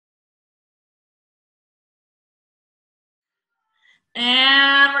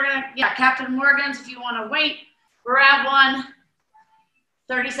And we're gonna, yeah, Captain Morgan's, if you wanna wait, grab one.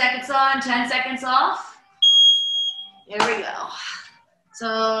 30 seconds on, 10 seconds off. Here we go.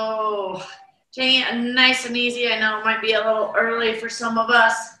 So, taking it nice and easy. I know it might be a little early for some of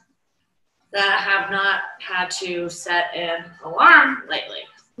us that have not had to set an alarm lately.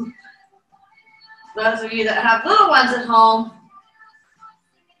 Those of you that have little ones at home,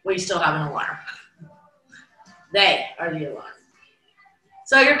 we still have an alarm. They are the alarm.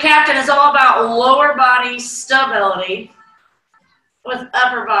 So your captain is all about lower body stability with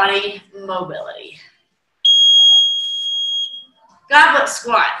upper body mobility. Goblet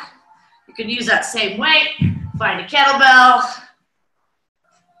squat. You can use that same weight, find a kettlebell.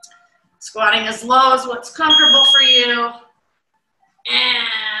 Squatting as low as what's comfortable for you.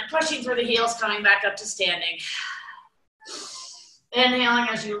 And pushing through the heels, coming back up to standing. Inhaling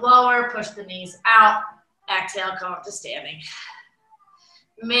as you lower, push the knees out. Exhale, come up to standing.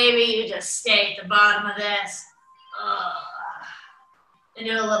 Maybe you just stay at the bottom of this. And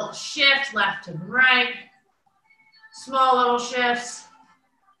do a little shift, left to right. Small little shifts.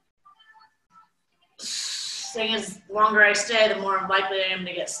 Thing is, the longer I stay, the more likely I am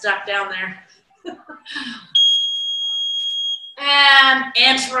to get stuck down there. And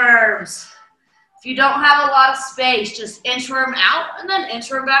inchworms. If you don't have a lot of space, just inchworm out and then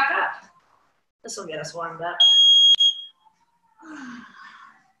inchworm back up. This will get us warmed up.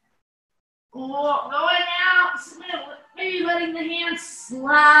 Going out, maybe letting the hands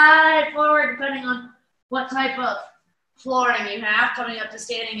slide forward depending on what type of flooring you have, coming up to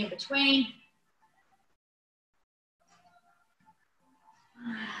standing in between.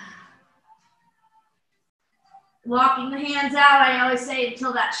 Walking the hands out, I always say,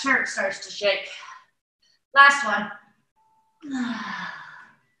 until that shirt starts to shake. Last one.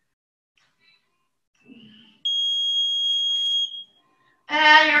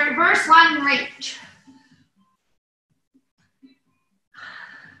 And your reverse lunge reach.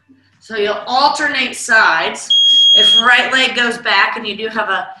 So you'll alternate sides. If right leg goes back and you do have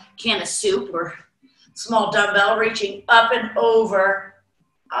a can of soup or small dumbbell, reaching up and over.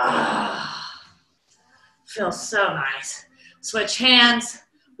 Feels so nice. Switch hands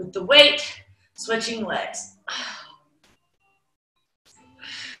with the weight, switching legs.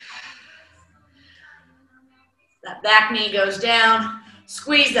 That back knee goes down.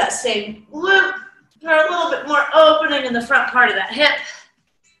 Squeeze that same glute for a little bit more opening in the front part of that hip.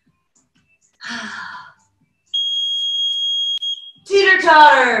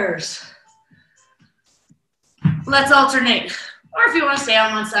 Teeter-totters. Let's alternate. Or if you want to stay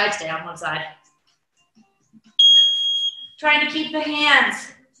on one side, stay on one side. Trying to keep the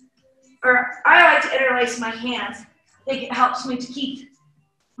hands, or I like to interlace my hands. I think it helps me to keep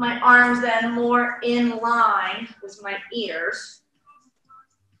my arms then more in line with my ears.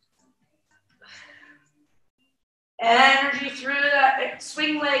 Energy through that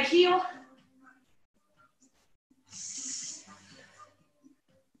swing leg heel.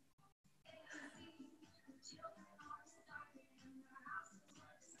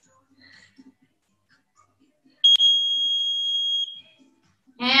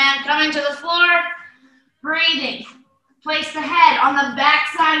 And coming to the floor, breathing. Place the head on the back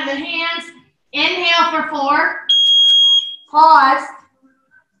side of the hands. Inhale for 4. Pause.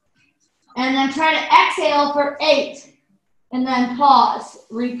 And then try to exhale for 8. And then pause.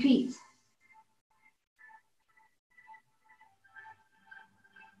 Repeat.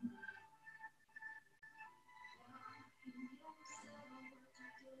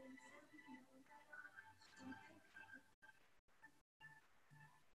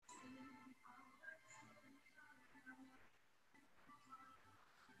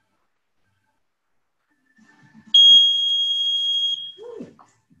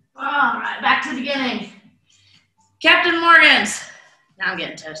 All right, back to the beginning. Captain Morgan's. Now I'm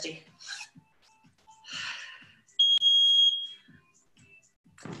getting toasty.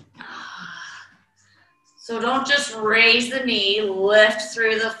 So don't just raise the knee, lift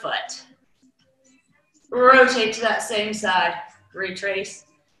through the foot. Rotate to that same side. Retrace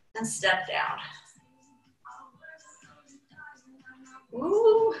and step down.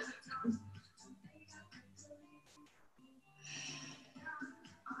 Ooh.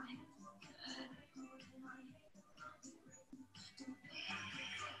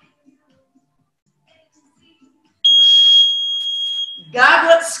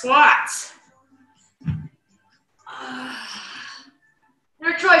 Goblet squats.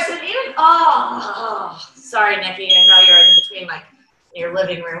 Your choice. And even, sorry, Nikki, I know you're in between, like, your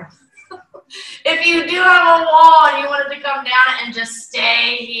living room. If you do have a wall and you wanted to come down and just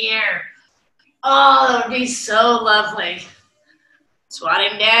stay here, oh, that would be so lovely.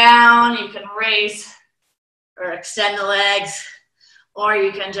 Squatting down, you can raise or extend the legs, or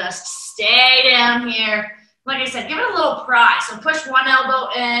you can just stay down here. Like I said, give it a little pry. So push one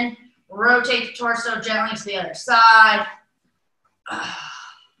elbow in, rotate the torso gently to the other side.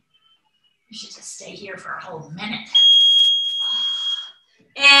 You should just stay here for a whole minute.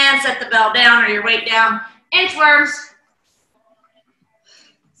 And set the bell down or your weight down. Inchworms.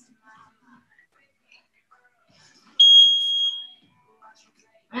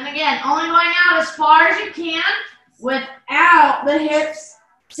 And again, only going out as far as you can without the hips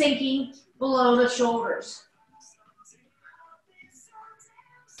sinking below the shoulders.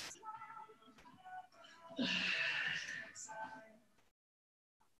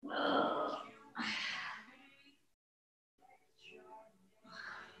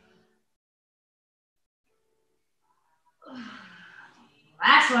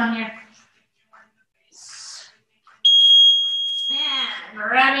 Last one here. And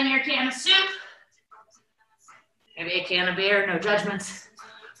grabbing your can of soup. Maybe a can of beer, no judgments.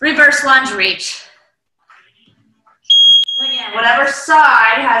 Reverse lunge reach. And again, whatever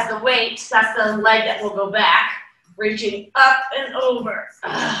side has the weight, that's the leg that will go back. Reaching up and over.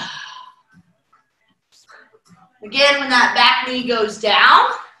 Again, when that back knee goes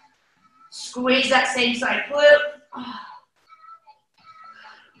down, squeeze that same side glute.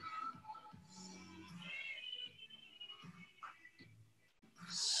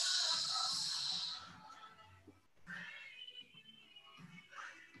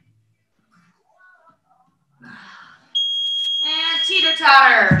 And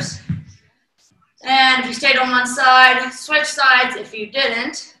teeter-totters. And if you stayed on one side, switch sides. If you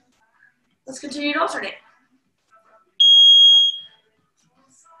didn't, let's continue to alternate.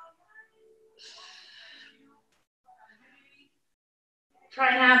 Try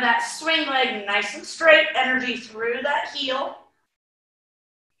and have that swing leg nice and straight, energy through that heel.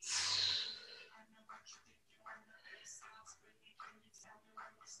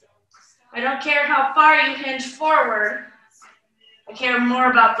 I don't care how far you hinge forward. I care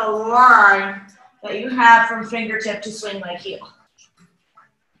more about the line that you have from fingertip to swing leg heel.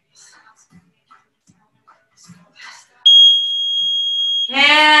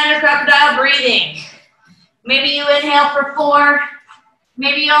 And crocodile breathing. Maybe you inhale for 4.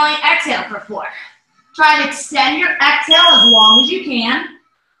 Maybe you only exhale for 4. Try and extend your exhale as long as you can.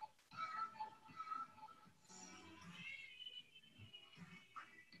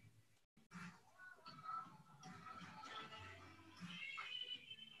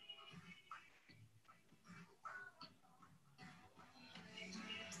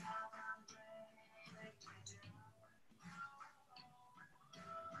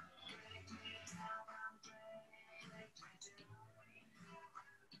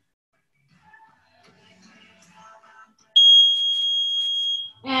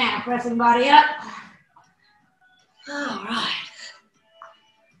 And pressing body up. All right.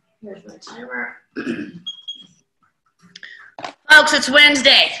 Here's my timer. Folks, it's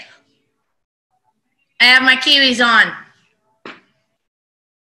Wednesday. I have my kiwis on.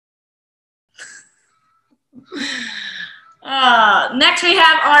 Next we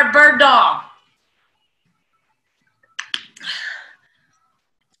have our bird dog.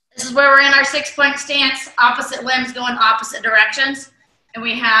 This is where we're in our 6-point stance, opposite limbs going opposite directions. And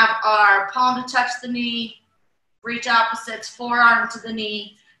we have our palm to touch the knee, reach opposites, forearm to the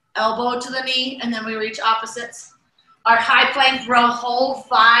knee, elbow to the knee, and then we reach opposites. Our high plank row hold,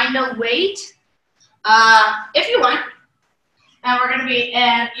 find a weight if you want. And we're going to be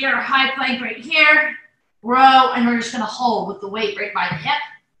in your high plank right here, row, and we're just going to hold with the weight right by the hip.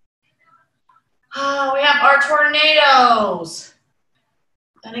 We have our tornadoes.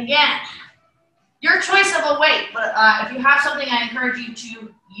 And again, your choice of a weight, but if you have something, I encourage you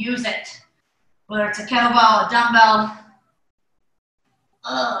to use it. Whether it's a kettlebell, a dumbbell,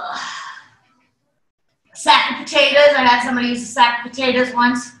 a sack of potatoes. I had somebody use a sack of potatoes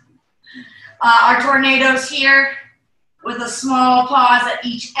once. Our tornadoes here with a small pause at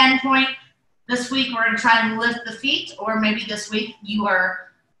each end point. This week we're going to try and lift the feet, or maybe this week you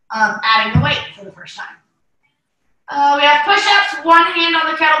are adding the weight for the first time. We have push-ups, one hand on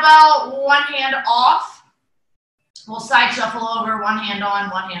the kettlebell, one hand off. We'll side shuffle over, one hand on,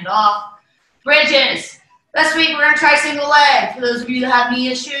 one hand off. Bridges. This week we're going to try single leg. For those of you that have knee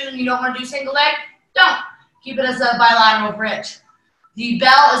issues and you don't want to do single leg, don't. Keep it as a bilateral bridge. The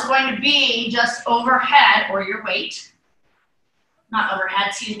bell is going to be just overhead, or your weight. Not overhead,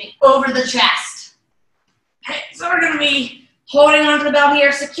 excuse me, over the chest. Okay, so we're going to be holding onto the bell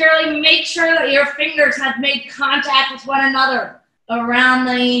here securely. Make sure that your fingers have made contact with one another around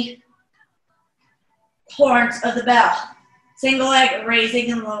the horns of the bell. Single leg,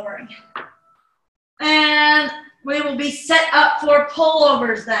 raising and lowering. And we will be set up for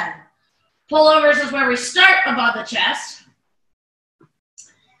pullovers then. Pullovers is where we start above the chest.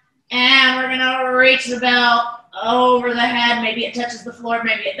 And we're gonna reach the bell over the head. Maybe it touches the floor,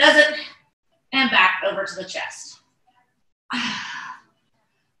 maybe it doesn't. And back over to the chest.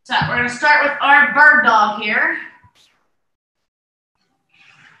 So we're gonna start with our bird dog here.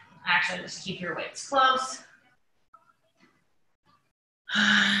 Actually, just keep your weights close.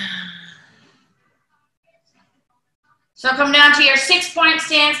 So come down to your 6-point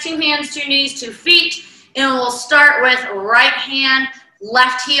stance, 2 hands, 2 knees, 2 feet. And we'll start with right hand,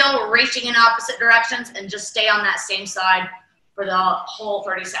 left heel, reaching in opposite directions, and just stay on that same side for the whole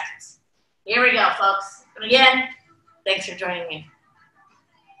 30 seconds. Here we go, folks. And again, thanks for joining me.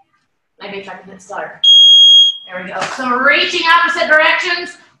 Maybe if I can hit start. There we go. So reaching opposite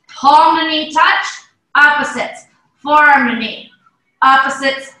directions, palm to knee touch, opposites, forearm to knee,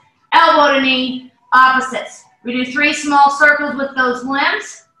 opposites, elbow to knee, opposites. We do 3 small circles with those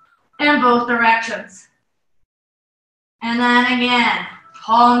limbs in both directions. And then again,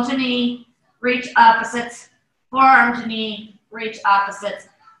 palm to knee, reach opposites, forearm to knee, reach opposites,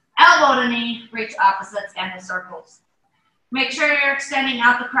 elbow to knee, reach opposites, and the circles. Make sure you're extending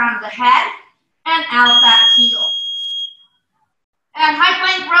out the crown of the head and out that heel. And high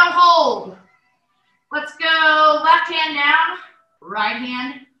plank row hold. Let's go left hand down, right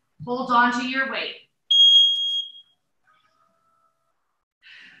hand holds onto your weight.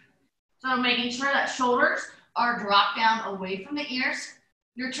 So making sure that shoulders are dropped down away from the ears.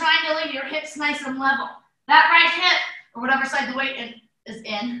 You're trying to leave your hips nice and level. That right hip, or whatever side the weight is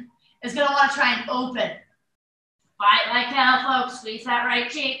in, is gonna wanna try and open. Fight like hell, folks. Squeeze that right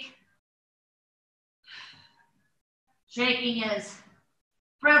cheek. Shaking is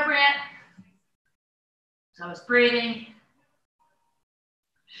appropriate. So is breathing.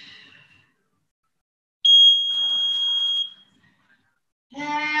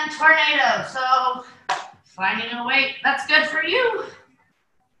 And tornado. So finding a weight that's good for you.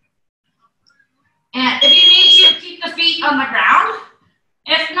 And if you need to, keep the feet on the ground.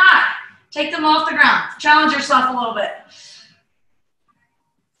 If not, take them off the ground. Challenge yourself a little bit.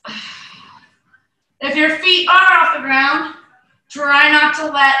 If your feet are off the ground, try not to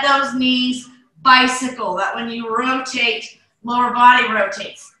let those knees bicycle. That when you rotate, lower body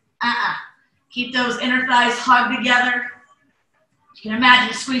rotates. Keep those inner thighs hugged together. You can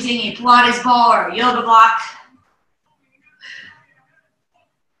imagine squeezing a Pilates ball or a yoga block.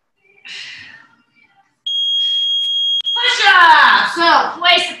 Push-up. So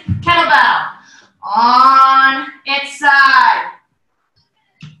place the kettlebell on its side.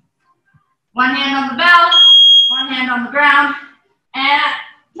 One hand on the bell, one hand on the ground, and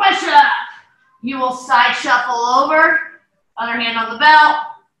push-up. You will side shuffle over, other hand on the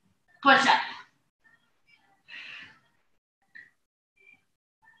bell, push-up.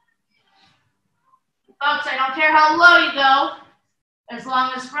 Folks, I don't care how low you go, as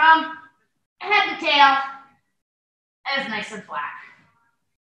long as from head to tail is nice and flat.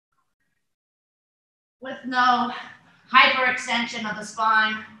 With no hyperextension of the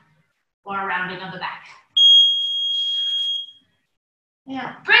spine or rounding of the back.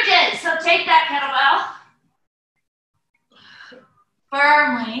 Yeah, bridges. So take that kettlebell,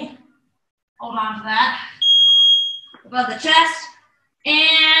 firmly hold on to that above the chest,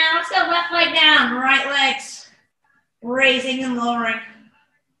 and let's go left leg down, right legs raising and lowering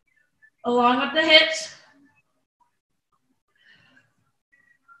along with the hips.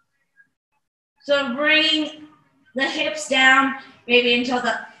 So bringing the hips down, maybe until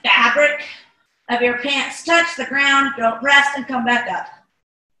the fabric of your pants touch the ground. Don't rest and come back up.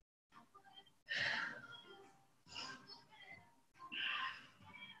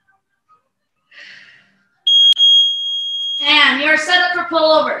 And you're set up for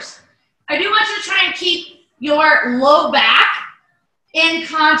pullovers. I do want you to try and keep your low back in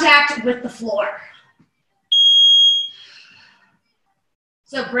contact with the floor.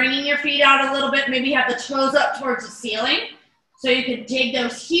 So bringing your feet out a little bit, maybe have the toes up towards the ceiling. So you can dig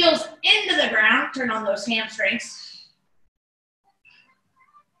those heels into the ground, turn on those hamstrings.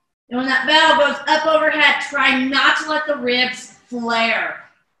 And when that bell goes up overhead, try not to let the ribs flare.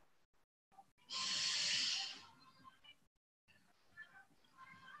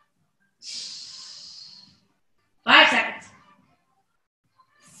 Five seconds.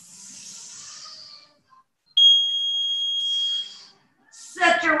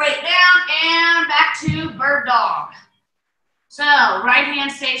 Set your weight down and back to bird dog. So right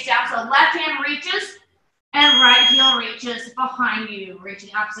hand stays down, so left hand reaches and right heel reaches behind you,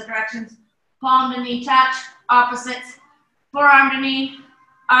 reaching opposite directions. Palm to knee touch, opposites, forearm to knee,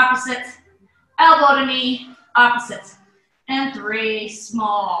 opposites, elbow to knee, opposites. And 3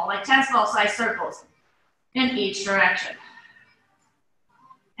 small, like tennis ball size circles in each direction.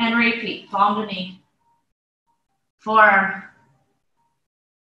 And repeat, palm to knee, forearm,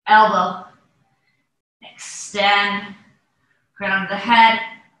 elbow, extend, ground the head,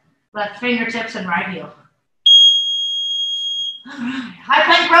 left fingertips and right heel. All right, high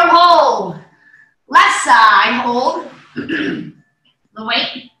plank row hold. Left side hold. The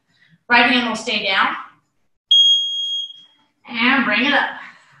weight, right hand will stay down. And bring it up.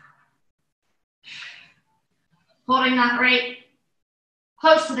 Holding that right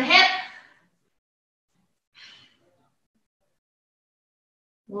close to the hip.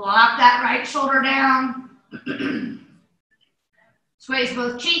 Lock that right shoulder down. Squeeze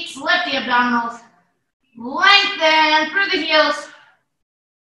both cheeks, lift the abdominals. Lengthen through the heels.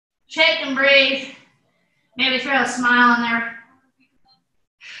 Shake and breathe. Maybe throw a smile in there.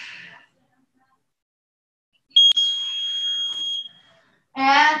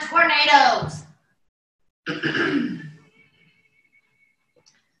 And tornadoes.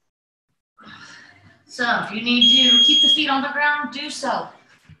 So if you need to keep the feet on the ground, do so.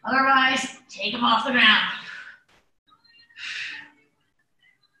 Otherwise, take them off the ground.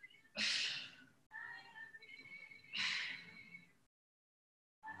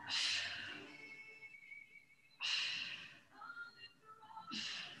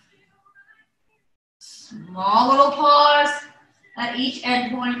 Small little pause at each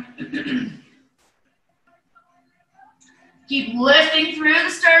end point. Keep lifting through the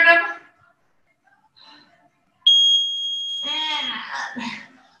sternum. And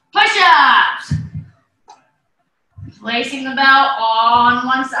push-ups. Placing the belt on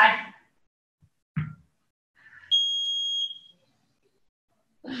one side.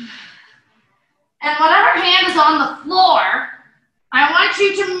 And whatever hand is on the floor, I want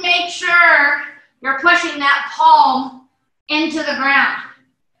you to make sure you're pushing that palm into the ground,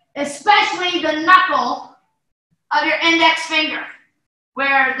 especially the knuckle of your index finger,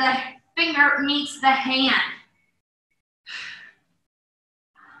 where the finger meets the hand.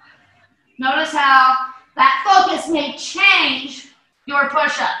 Notice how that focus may change your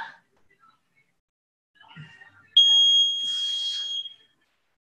push-up.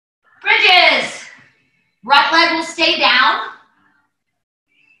 Bridges. Right leg will stay down.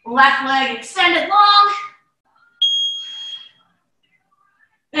 Left leg extended long.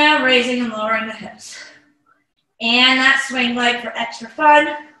 And raising and lowering the hips. And that swing leg for extra fun.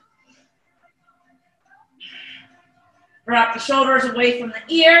 Drop the shoulders away from the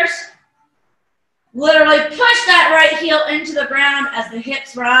ears. Literally push that right heel into the ground as the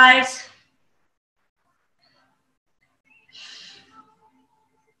hips rise.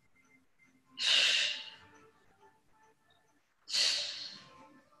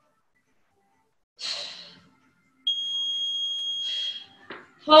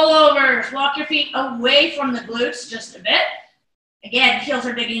 Pullovers. Walk your feet away from the glutes just a bit. Again, heels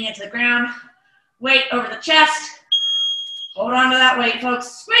are digging into the ground. Weight over the chest. Hold on to that weight,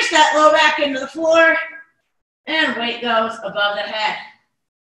 folks. Squish that low back into the floor. And weight goes above the head.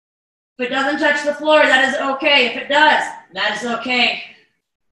 If it doesn't touch the floor, that is okay. If it does, that is okay.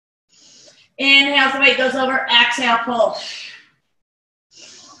 Inhale as the weight goes over. Exhale, pull.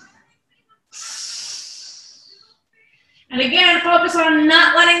 And again, focus on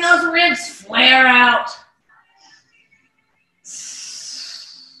not letting those ribs flare out.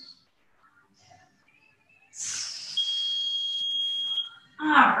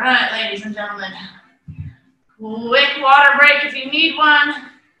 All right, ladies and gentlemen. Quick water break if you need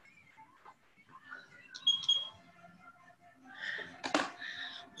one.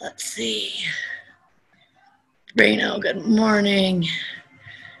 Let's see. Reno, good morning.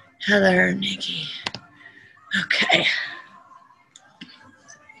 Heather, Nikki. Okay.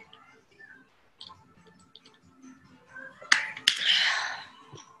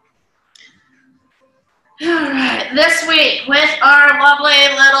 All right, this week with our lovely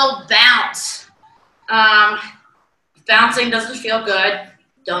little bounce. Bouncing doesn't feel good,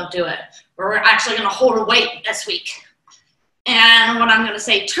 don't do it. We're actually gonna hold a weight this week. And when I'm gonna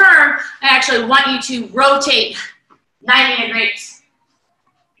say turn, I actually want you to rotate 90 degrees.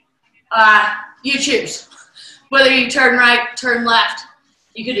 You choose. Whether you turn right, turn left.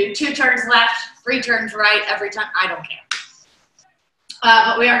 You could do 2 turns left, 3 turns right every time, I don't care.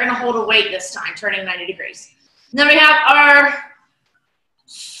 But we are gonna hold a weight this time, turning 90 degrees. And then we have our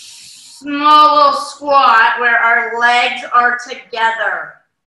small little squat where our legs are together.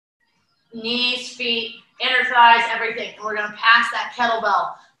 Knees, feet, inner thighs, everything. And we're gonna pass that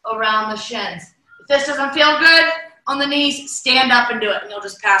kettlebell around the shins. If this doesn't feel good, on the knees, stand up and do it. And you'll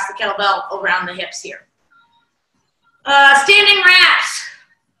just pass the kettlebell around the hips here. Standing wraps.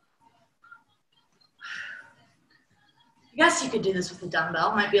 I guess you could do this with a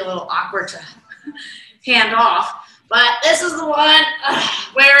dumbbell. Might be a little awkward to hand off. But this is the one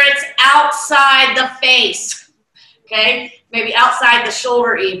where it's outside the face. Okay? Maybe outside the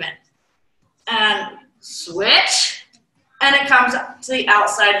shoulder even. And switch. And it comes up to the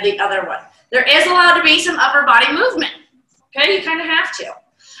outside of the other one. There is allowed to be some upper body movement. Okay? You kind of have to.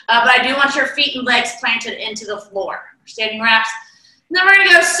 But I do want your feet and legs planted into the floor. Standing wraps. And then we're going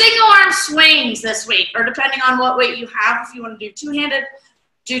to go single arm swings this week, or depending on what weight you have. If you want to do two-handed,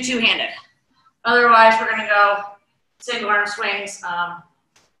 do two-handed. Otherwise, we're going to go single arm swings,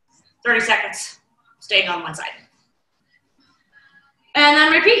 30 seconds, staying on one side. And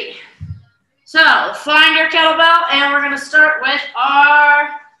then repeat. So find your kettlebell, and we're going to start with our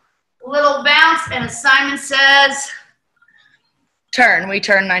little bounce. And as Simon says, turn. We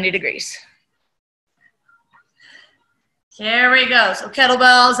turn 90 degrees. Here we go. So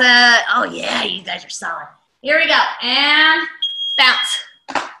kettlebells at, oh yeah, you guys are solid. Here we go. And bounce.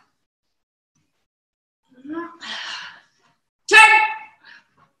 Turn.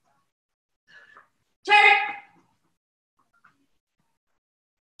 Turn.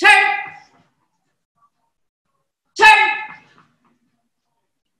 Turn. Turn.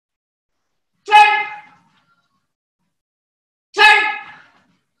 Turn. Turn.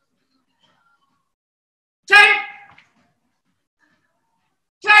 Turn.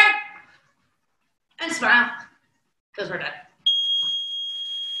 Turn. And smile, because we're done.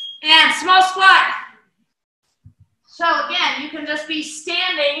 And small squat. So again, you can just be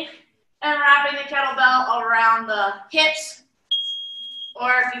standing and wrapping the kettlebell around the hips,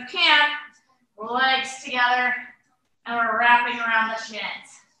 or if you can, legs together, and we're wrapping around the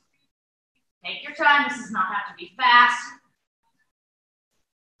shins. Take your time. This does not have to be fast.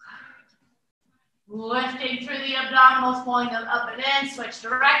 Lifting through the abdominals, pulling them up and in, switch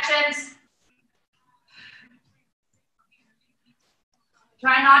directions.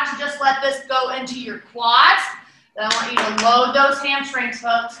 Try not to just let this go into your quads. I want you to load those hamstrings,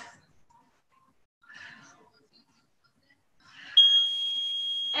 folks.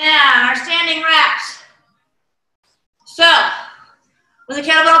 And our standing wraps. So, when the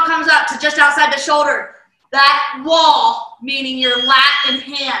kettlebell comes up to just outside the shoulder, that wall, meaning your lat and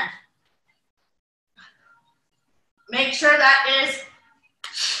hand, make sure that is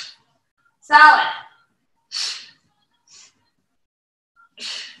solid.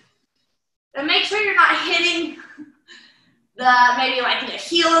 And make sure you're not hitting maybe like the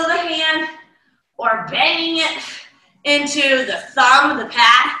heel of the hand or banging it into the thumb, the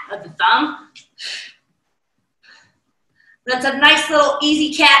pad of the thumb. That's a nice little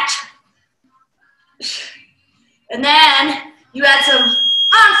easy catch. And then you add some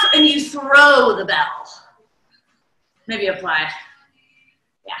oomph and you throw the bell. Maybe apply.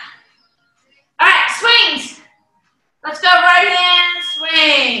 Yeah. All right, swings. Let's go right hand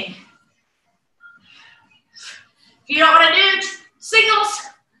swing. If you don't want to do singles,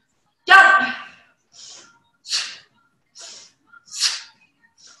 jump.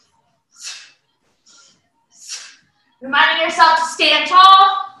 Reminding yourself to stand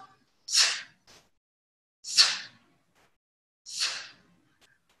tall.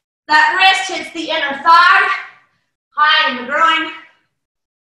 That wrist hits the inner thigh, high in the groin.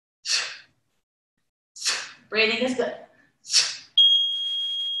 Breathing is good.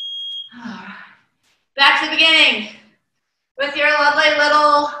 Back to the beginning with your lovely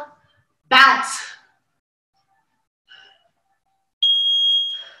little bounce.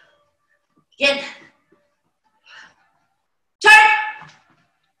 Again. Turn.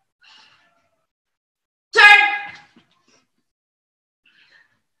 Turn.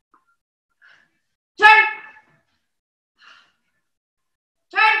 Turn.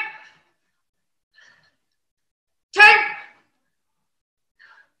 Turn. Turn.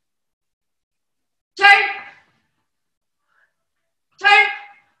 Turn. Turn.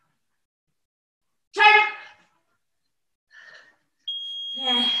 Turn.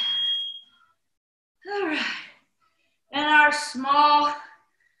 Yeah. All right. And our small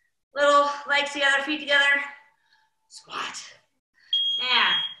little legs together, feet together, squat.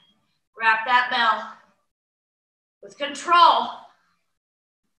 And wrap that bell with control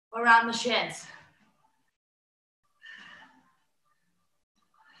around the shins.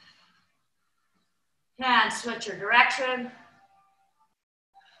 And switch your direction.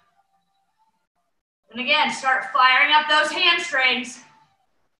 And again, start firing up those hamstrings.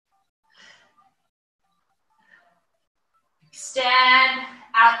 Extend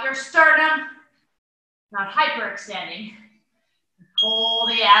out your sternum. not hyperextending. Pull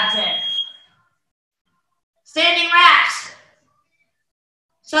the abs in. Standing wraps.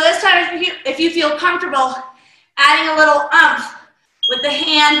 So this time, if you feel comfortable, adding a little umph with the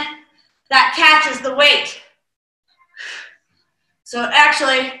hand that catches the weight. So it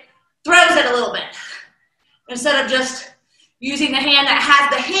actually throws it a little bit. Instead of just using the hand that has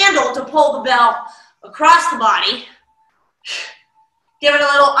the handle to pull the bell across the body, give it a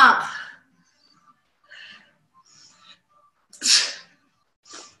little umph.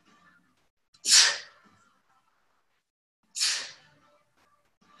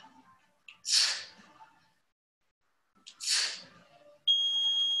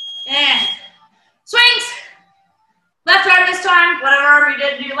 And swings. Left arm this time, whatever arm you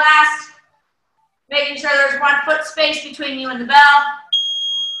didn't do last. Making sure there's 1 foot space between you and the bell.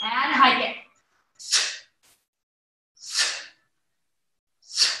 And hike it.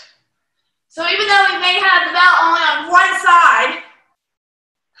 So even though we may have the bell only on one side,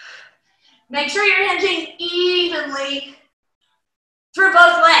 make sure you're hinging evenly through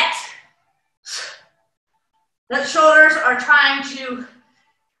both legs. The shoulders are trying to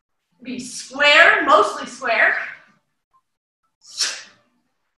be square, mostly square.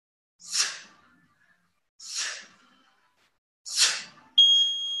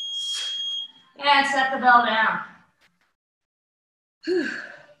 And set the bell down. Whew.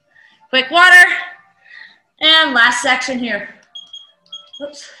 Quick water. And last section here.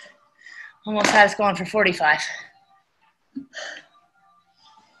 Oops. Almost had us going for 45.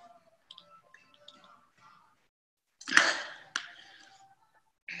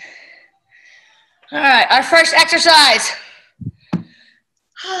 All right, our first exercise.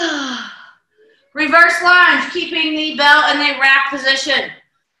 Reverse lunge, keeping the bell in the rack position.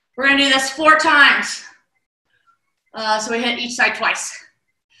 We're gonna do this 4 times. So we hit each side twice.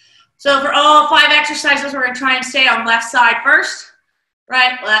 So for all 5 exercises, we're gonna try and stay on left side first.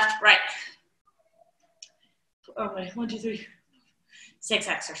 Right, left, right. Oh wait, 1, 2, 3, 6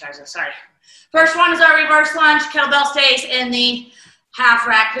 exercises, sorry. First one is our reverse lunge. Kettlebell stays in the half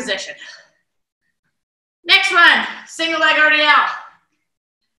rack position. Next one, single leg RDL.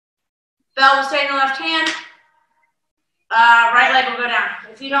 Bell will stay in the left hand. Right leg will go down.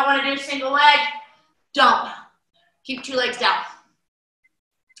 If you don't want to do single leg, don't. Keep 2 legs down.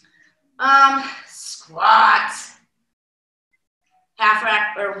 Squats. Half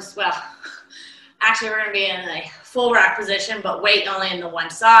rack, or well, actually we're gonna be in a full rack position, but weight only in the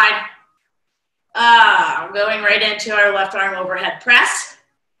one side. Going right into our left arm overhead press.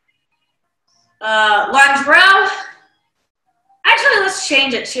 Lunge row. Actually, let's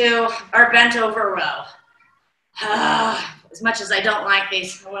change it to our bent over row. As much as I don't like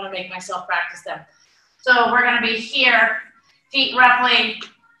these, I want to make myself practice them. So we're going to be here, feet roughly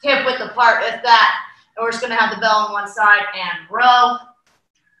hip width apart, if that. And we're just going to have the bell on one side and row.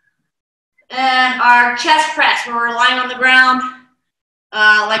 And our chest press, where we're lying on the ground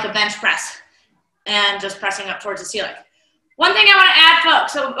like a bench press and just pressing up towards the ceiling. One thing I want to add,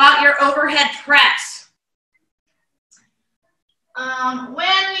 folks, so about your overhead press.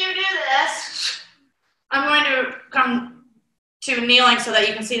 When you do this, I'm going to come to kneeling so that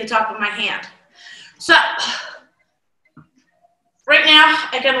you can see the top of my hand. So, right now,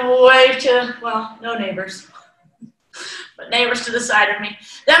 I can wave to, well, no neighbors, but neighbors to the side of me.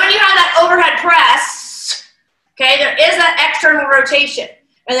 Then when you have that overhead press, okay, there is that external rotation.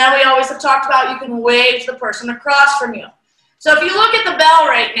 And then we always have talked about you can wave to the person across from you. So if you look at the bell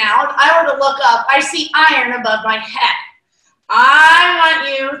right now, if I were to look up, I see iron above my head. I want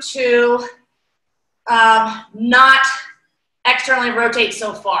you to not externally rotate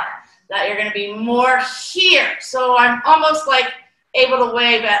so far, that you're going to be more here. So I'm almost like able to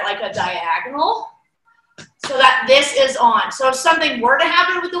wave at like a diagonal so that this is on. So if something were to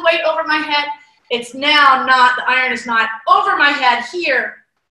happen with the weight over my head, it's now not, the iron is not over my head here,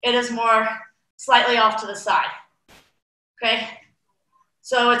 it is more slightly off to the side. Okay?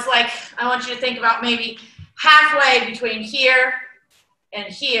 So it's like, I want you to think about maybe halfway between here and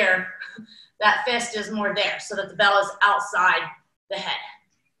here, that fist is more there so that the bell is outside the head.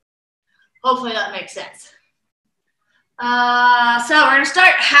 Hopefully that makes sense. So we're going to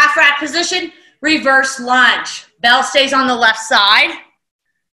start half rack position, reverse lunge. Bell stays on the left side.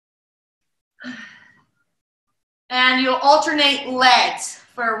 And you'll alternate legs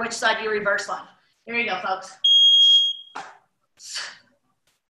for which side you reverse lunge. Here you go, folks.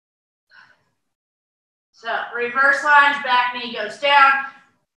 So reverse lunge, back knee goes down.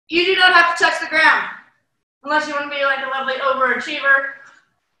 You do not have to touch the ground unless you want to be like a lovely overachiever.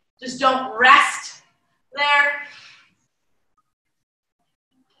 Just don't rest there.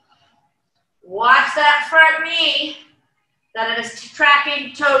 Watch that front knee, that it is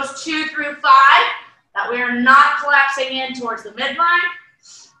tracking toes 2 through 5, that we are not collapsing in towards the midline.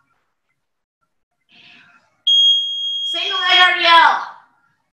 Single leg RDL.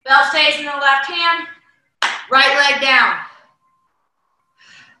 Bell stays in the left hand, right leg down.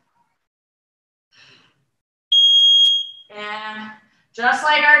 And just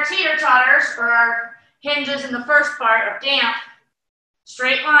like our teeter-totters, or our hinges in the first part of damp,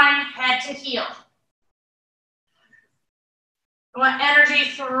 straight line, head to heel. I want energy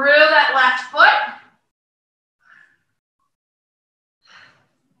through that left foot.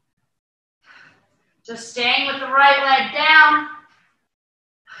 Just staying with the right leg down.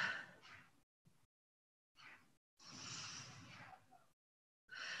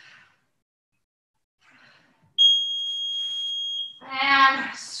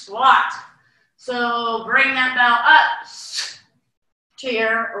 And squat. So bring that bell up to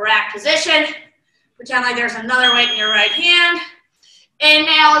your rack position. Pretend like there's another weight in your right hand.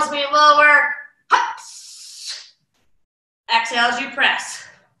 Inhale as we lower. Exhale as you press.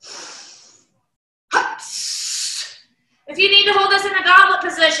 If you need to hold this in a goblet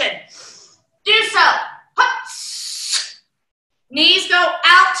position, do so. Knees go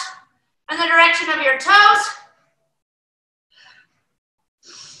out in the direction of your toes.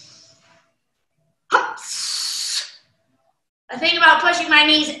 I think about pushing my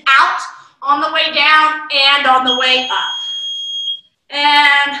knees out on the way down and on the way up.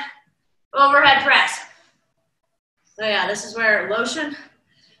 And overhead press. So yeah, this is where lotion,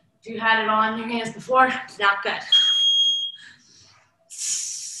 if you had it on your hands before, it's not good.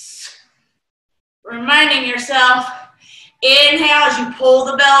 Reminding yourself, inhale as you pull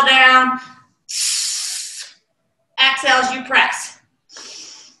the bell down. Exhale as you press.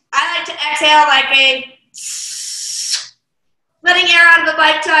 I like to exhale like a letting air out of the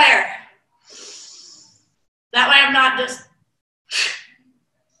bike tire. That way I'm not just,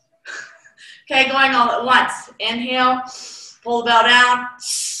 okay, going all at once. Inhale, pull the bell down.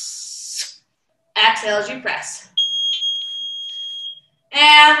 Exhale as you press.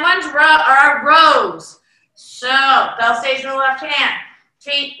 And lunge rows. So, bell stays in the left hand.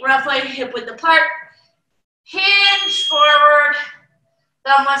 Feet roughly hip width apart. Hinge forward.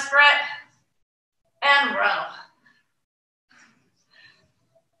 Thumb left grip. And row.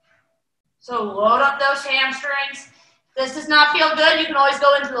 So load up those hamstrings. If this does not feel good, you can always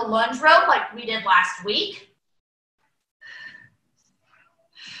go into the lunge row like we did last week.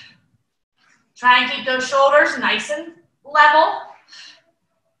 Try and keep those shoulders nice and level.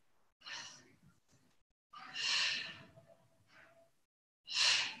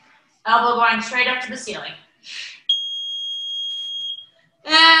 Elbow going straight up to the ceiling.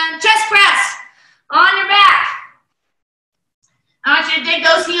 And chest press on your back. I want you to dig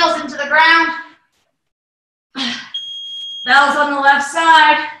those heels into the ground. Bells on the left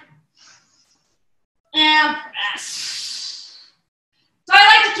side. And press. So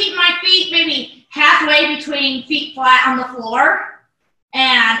I like to keep my feet maybe halfway between feet flat on the floor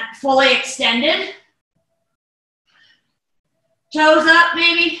and fully extended. Toes up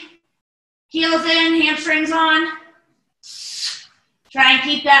maybe. Heels in, hamstrings on. Try and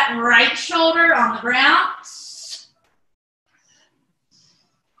keep that right shoulder on the ground.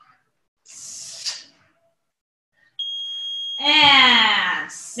 And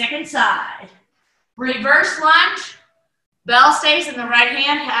second side. Reverse lunge. Bell stays in the right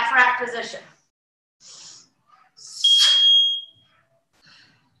hand, half rack position.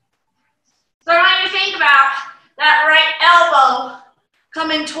 So I want you to think about that right elbow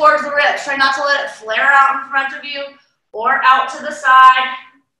coming towards the ribs. Try not to let it flare out in front of you or out to the side.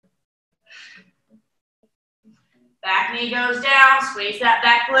 Back knee goes down, squeeze that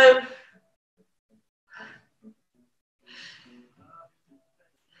back glute.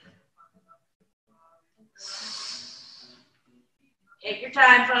 Take your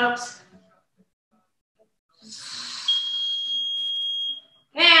time, folks.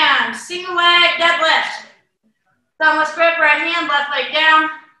 And single leg deadlift. Thumbless grip, right hand, left leg down.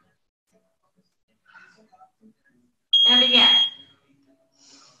 And begin.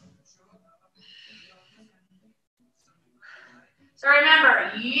 So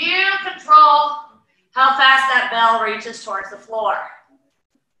remember, you control how fast that bell reaches towards the floor.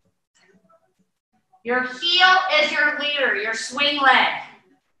 Your heel is your leader, your swing leg.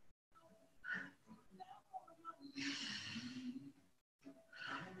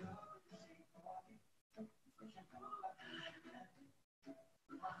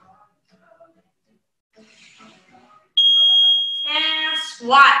 And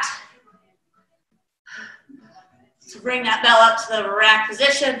squat. So bring that bell up to the rack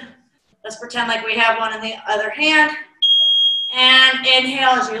position. Let's pretend like we have one in the other hand. And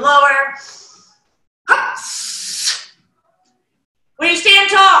inhale as you lower. When you stand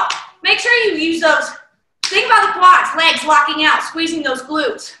tall, make sure you use those. Think about the quads, legs locking out, squeezing those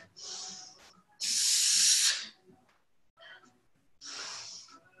glutes.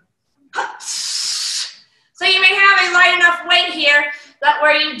 So you may have a light enough weight here that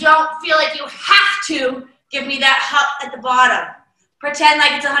where you don't feel like you have to give me that hop at the bottom. Pretend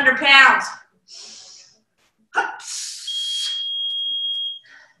like it's 100 pounds.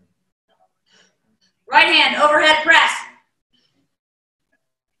 Right hand, overhead press.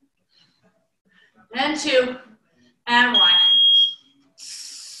 And 2, and 1.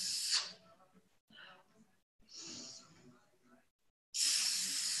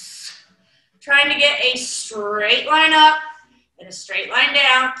 Trying to get a straight line up and a straight line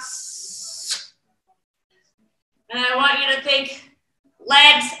down. And I want you to think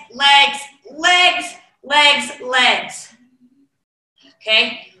legs, legs, legs, legs, legs.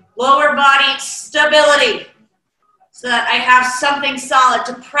 Okay? Lower body stability so that I have something solid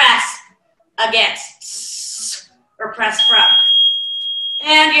to press against or press from.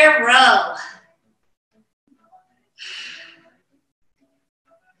 And your row.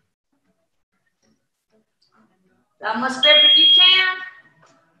 Thumbless grip if you can.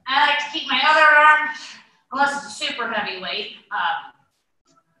 I like to keep my other arm, unless it's a super heavy weight,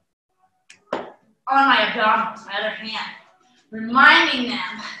 on my abdominals, my other hand. Reminding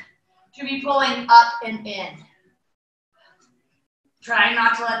them to be pulling up and in. Trying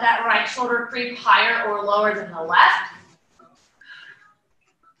not to let that right shoulder creep higher or lower than the left.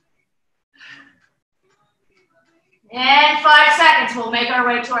 And 5 seconds, we'll make our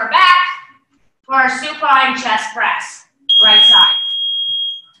way to our back for our supine chest press, right side.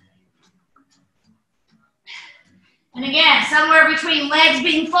 And again, somewhere between legs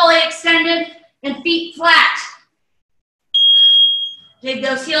being fully extended and feet flat. Dig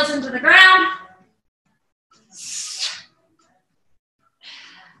those heels into the ground.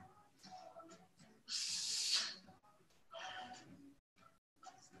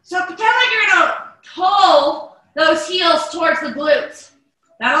 So pretend like you're gonna pull those heels towards the glutes.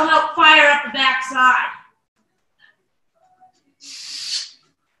 That'll help fire up the back side.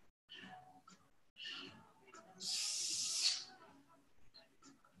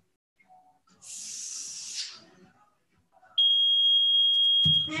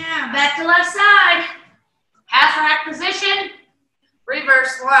 Yeah, back to left side. Half rack position,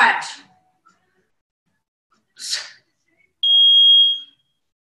 reverse lunge.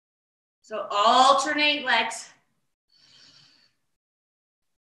 So alternate legs.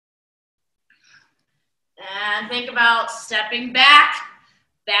 And think about stepping back,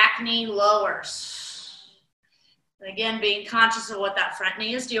 back knee lowers. And again, being conscious of what that front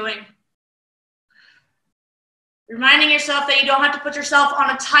knee is doing. Reminding yourself that you don't have to put yourself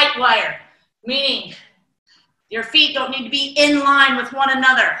on a tight wire, meaning your feet don't need to be in line with one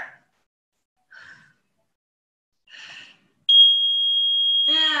another.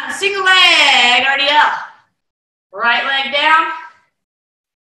 Yeah, single leg, RDL. Right leg down,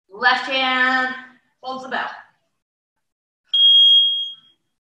 left hand holds the bell.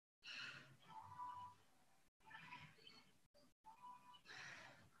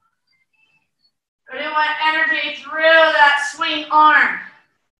 I do want energy through that swing arm,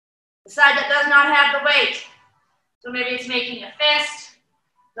 the side that does not have the weight. So maybe it's making a fist,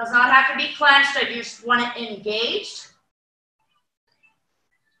 does not have to be clenched, I just want it engaged.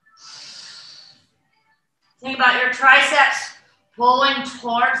 Think about your triceps pulling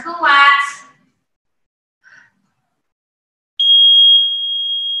towards the lats.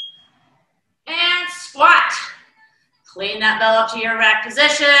 And squat. Clean that bell up to your rack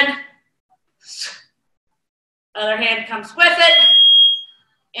position. Other hand comes with it.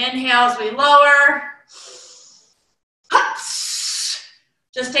 Inhale as we lower.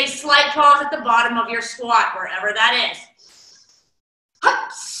 Just a slight pause at the bottom of your squat, wherever that is.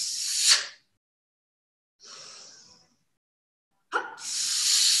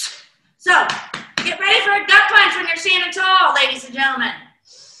 So, get ready for a gut punch when you're standing tall, ladies and gentlemen.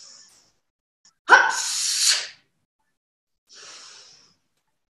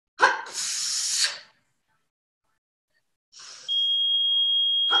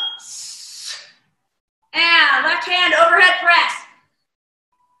 And left hand overhead press.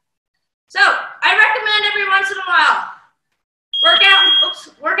 So, I recommend every once in a while,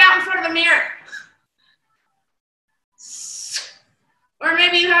 work out in front of a mirror. Or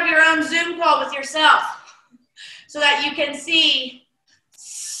maybe you have your own Zoom call with yourself so that you can see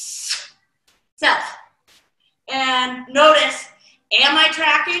self. And notice, am I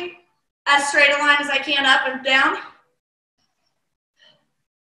tracking as straight a line as I can up and down.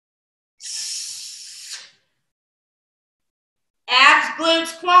 Abs,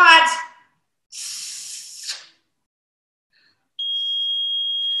 glutes, quads.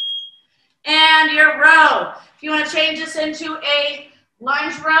 And your row. If you want to change this into a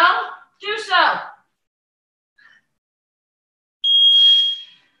lunge row, do so.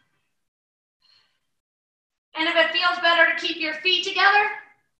 And if it feels better to keep your feet together,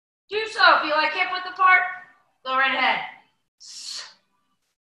 do so. If you like hip width apart, go right ahead.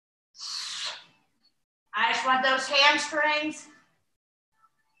 I just want those hamstrings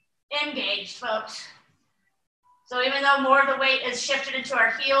engaged, folks. So even though more of the weight is shifted into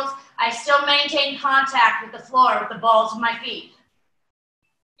our heels, I still maintain contact with the floor, with the balls of my feet,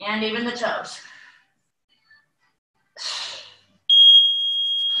 and even the toes.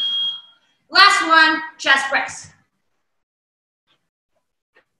 Last one, chest press.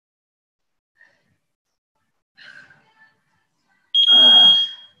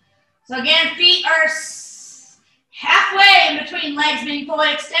 So again, feet are halfway in between legs being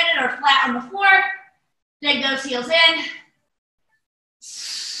fully extended or flat on the floor. Dig those heels in.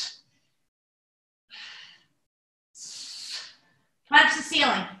 Touch the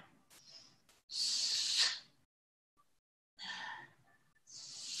ceiling.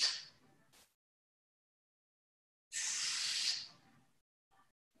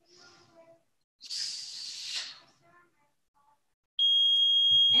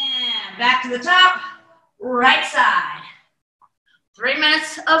 And back to the top, right side. 3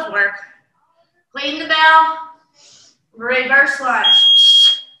 minutes of work. Clean the bell, reverse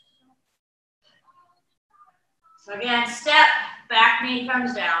lunge. So again, step, back knee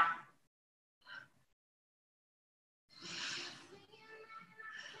comes down.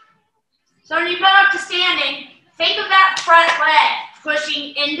 So when you go up to standing, think of that front leg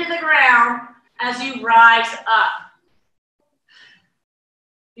pushing into the ground as you rise up.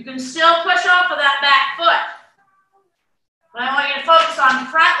 You can still push off of that back foot, but I want you to focus on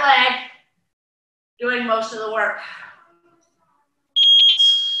the front leg doing most of the work.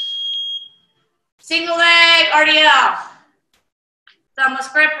 Single leg RDL.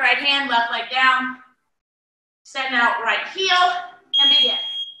 Thumbless grip, right hand, left leg down. Send out right heel and begin.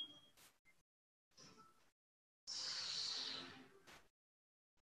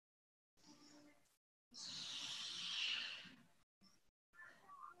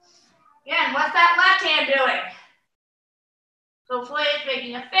 Again, what's that left hand doing? Hopefully it's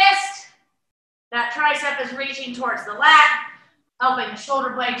making a fist. That tricep is reaching towards the lat, helping the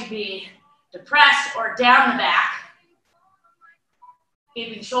shoulder blade to be depressed or down the back.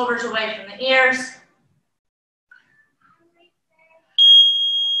 Keeping shoulders away from the ears.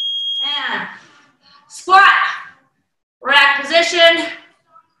 And squat. Rack position.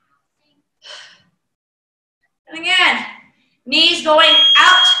 And again, knees going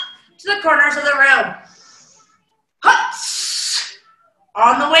out to the corners of the room. Huts.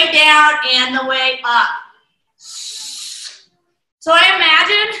 On the way down and the way up. So I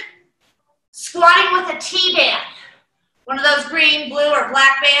imagine squatting with a T-band. One of those green, blue, or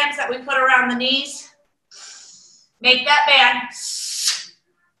black bands that we put around the knees. Make that band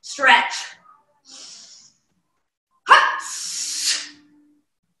stretch. Hups.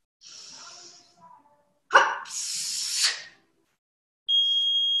 Hups.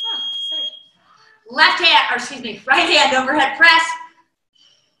 Left hand, or excuse me, right hand overhead press.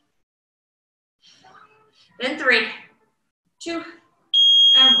 Then 3, 2,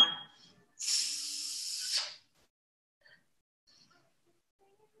 and 1.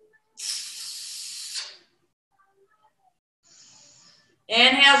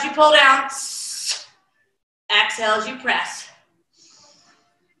 Inhale as you pull down. Exhale as you press.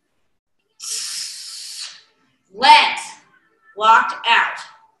 Legs locked out.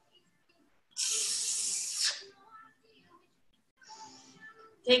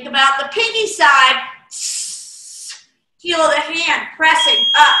 Think about the pinky side. Heel of the hand pressing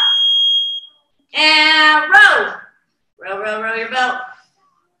up. And row. Row, row, row your boat.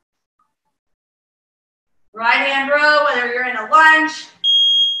 Right hand row, whether you're in a lunge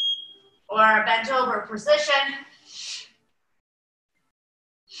or a bent over position.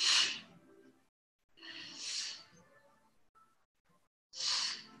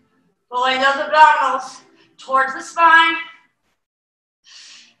 Pulling those abdominals towards the spine.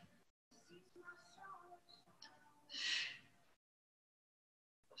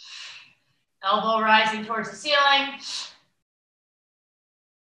 Elbow rising towards the ceiling.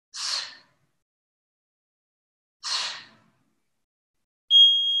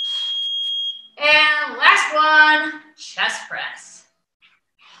 And last one, chest press.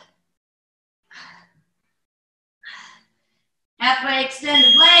 left way,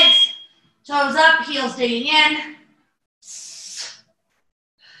 extended legs, toes up, heels digging in.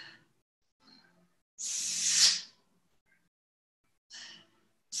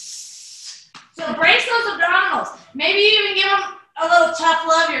 So brace those abdominals. Maybe you even give them a little tough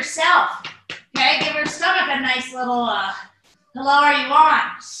love yourself. Okay, give your stomach a nice little hello, are you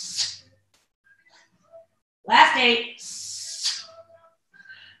on? Last 8.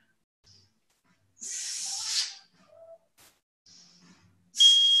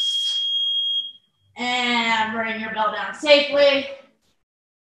 And bring your bell down safely.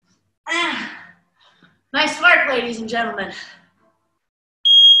 Nice work, ladies and gentlemen.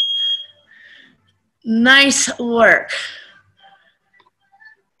 Nice work.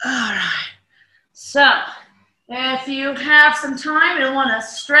 All right. So, if you have some time and want to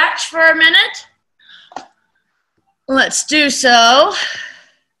stretch for a minute, let's do so.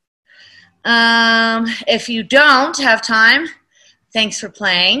 If you don't have time, thanks for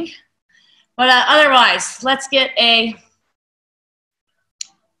playing. But otherwise, let's get a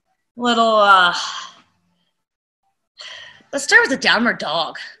little, let's start with a downward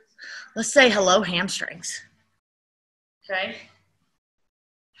dog. Let's say hello, hamstrings. Okay.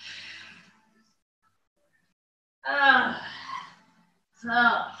 So,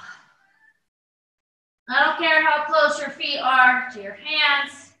 I don't care how close your feet are to your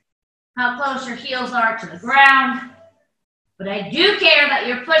hands, how close your heels are to the ground, but I do care that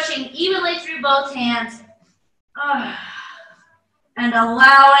you're pushing evenly through both hands and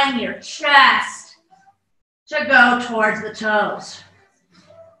allowing your chest to go towards the toes.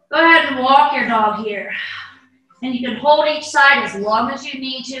 Go ahead and walk your dog here. And you can hold each side as long as you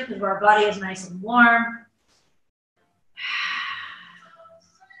need to because our body is nice and warm.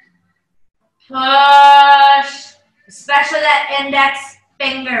 Push, especially that index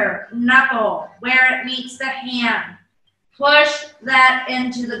finger, knuckle, where it meets the hand. Push that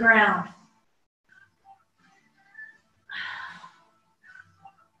into the ground.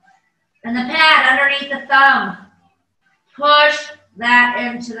 And the pad underneath the thumb. Push that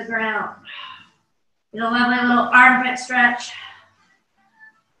into the ground. Get a lovely little armpit stretch.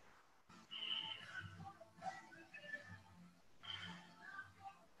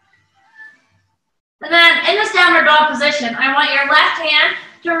 And then in this downward dog position, I want your left hand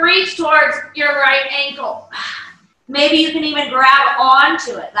to reach towards your right ankle. Maybe you can even grab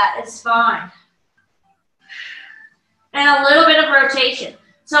onto it. That is fine. And a little bit of rotation.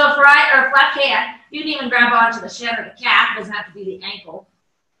 So if right or if left hand, you can even grab onto the shin or the calf. It doesn't have to be the ankle.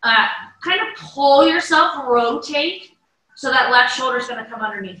 Kind of pull yourself, rotate, so that left shoulder is going to come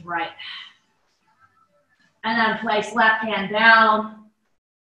underneath right. And then place left hand down.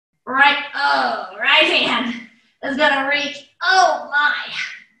 Right hand is going to reach, oh my.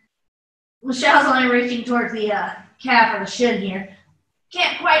 Michelle's only reaching towards the calf or the shin here.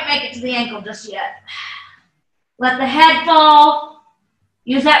 Can't quite make it to the ankle just yet. Let the head fall.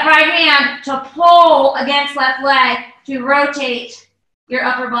 Use that right hand to pull against left leg to rotate your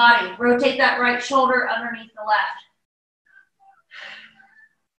upper body. Rotate that right shoulder underneath the left.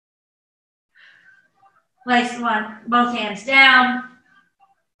 Place both hands down.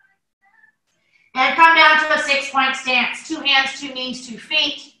 And come down to a 6-point stance. 2 hands, 2 knees, 2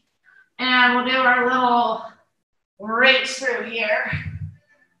 feet. And we'll do our little race through here.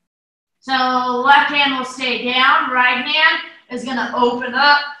 So left hand will stay down. Right hand is going to open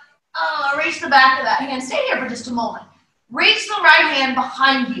up. Reach the back of that hand. Stay here for just a moment. Reach the right hand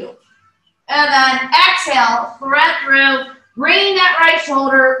behind you. And then exhale, thread through, bringing that right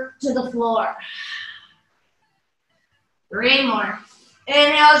shoulder to the floor. 3 more.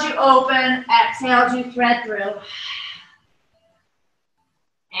 Inhale as you open, exhale as you thread through.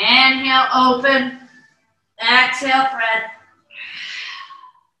 Inhale, open, exhale, thread.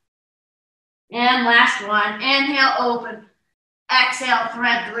 And last one, inhale, open, exhale,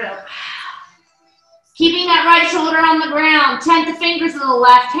 thread through. Keeping that right shoulder on the ground, tent the fingers of the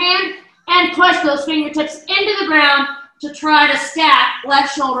left hand and push those fingertips into the ground to try to stack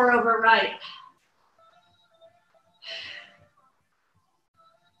left shoulder over right.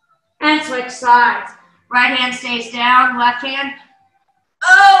 And switch sides. Right hand stays down, left hand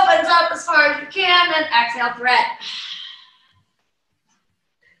opens up as far as you can, then exhale, thread.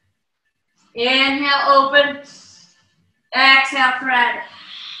 Inhale, open, exhale, thread.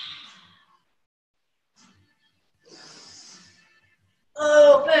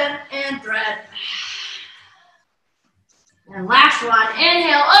 Open and thread. And last one,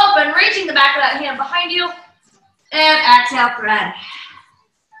 inhale, open, reaching the back of that hand behind you, and exhale, thread.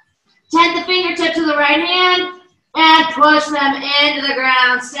 Tent the fingertips of the right hand and push them into the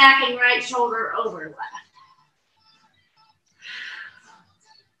ground, stacking right shoulder over left.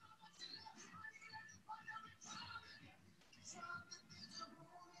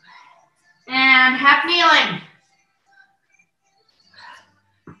 And half kneeling.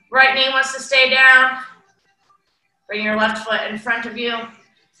 Right knee wants to stay down. Bring your left foot in front of you.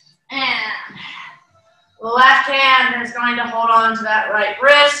 And left hand is going to hold on to that right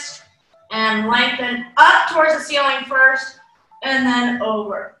wrist and lengthen up towards the ceiling first and then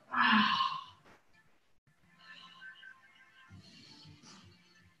over.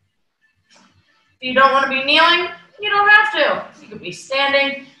 If you don't want to be kneeling, you don't have to. You could be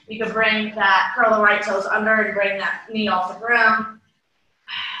standing. You could bring that, curl the right toes under and bring that knee off the ground.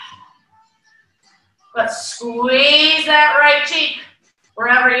 But squeeze that right cheek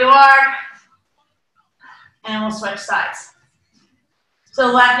wherever you are. And we'll switch sides.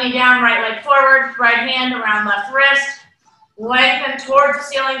 So left knee down, right leg forward, right hand around left wrist. Lengthen towards the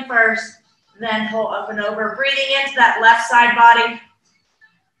ceiling first, then pull up and over. Breathing into that left side body.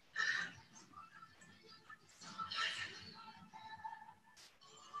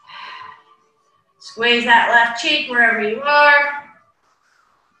 Squeeze that left cheek wherever you are.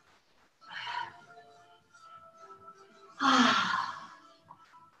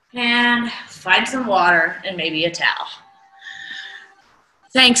 And find some water and maybe a towel.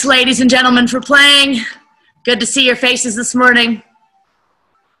 Thanks, ladies and gentlemen, for playing. Good to see your faces this morning.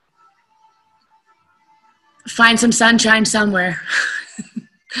 Find some sunshine somewhere.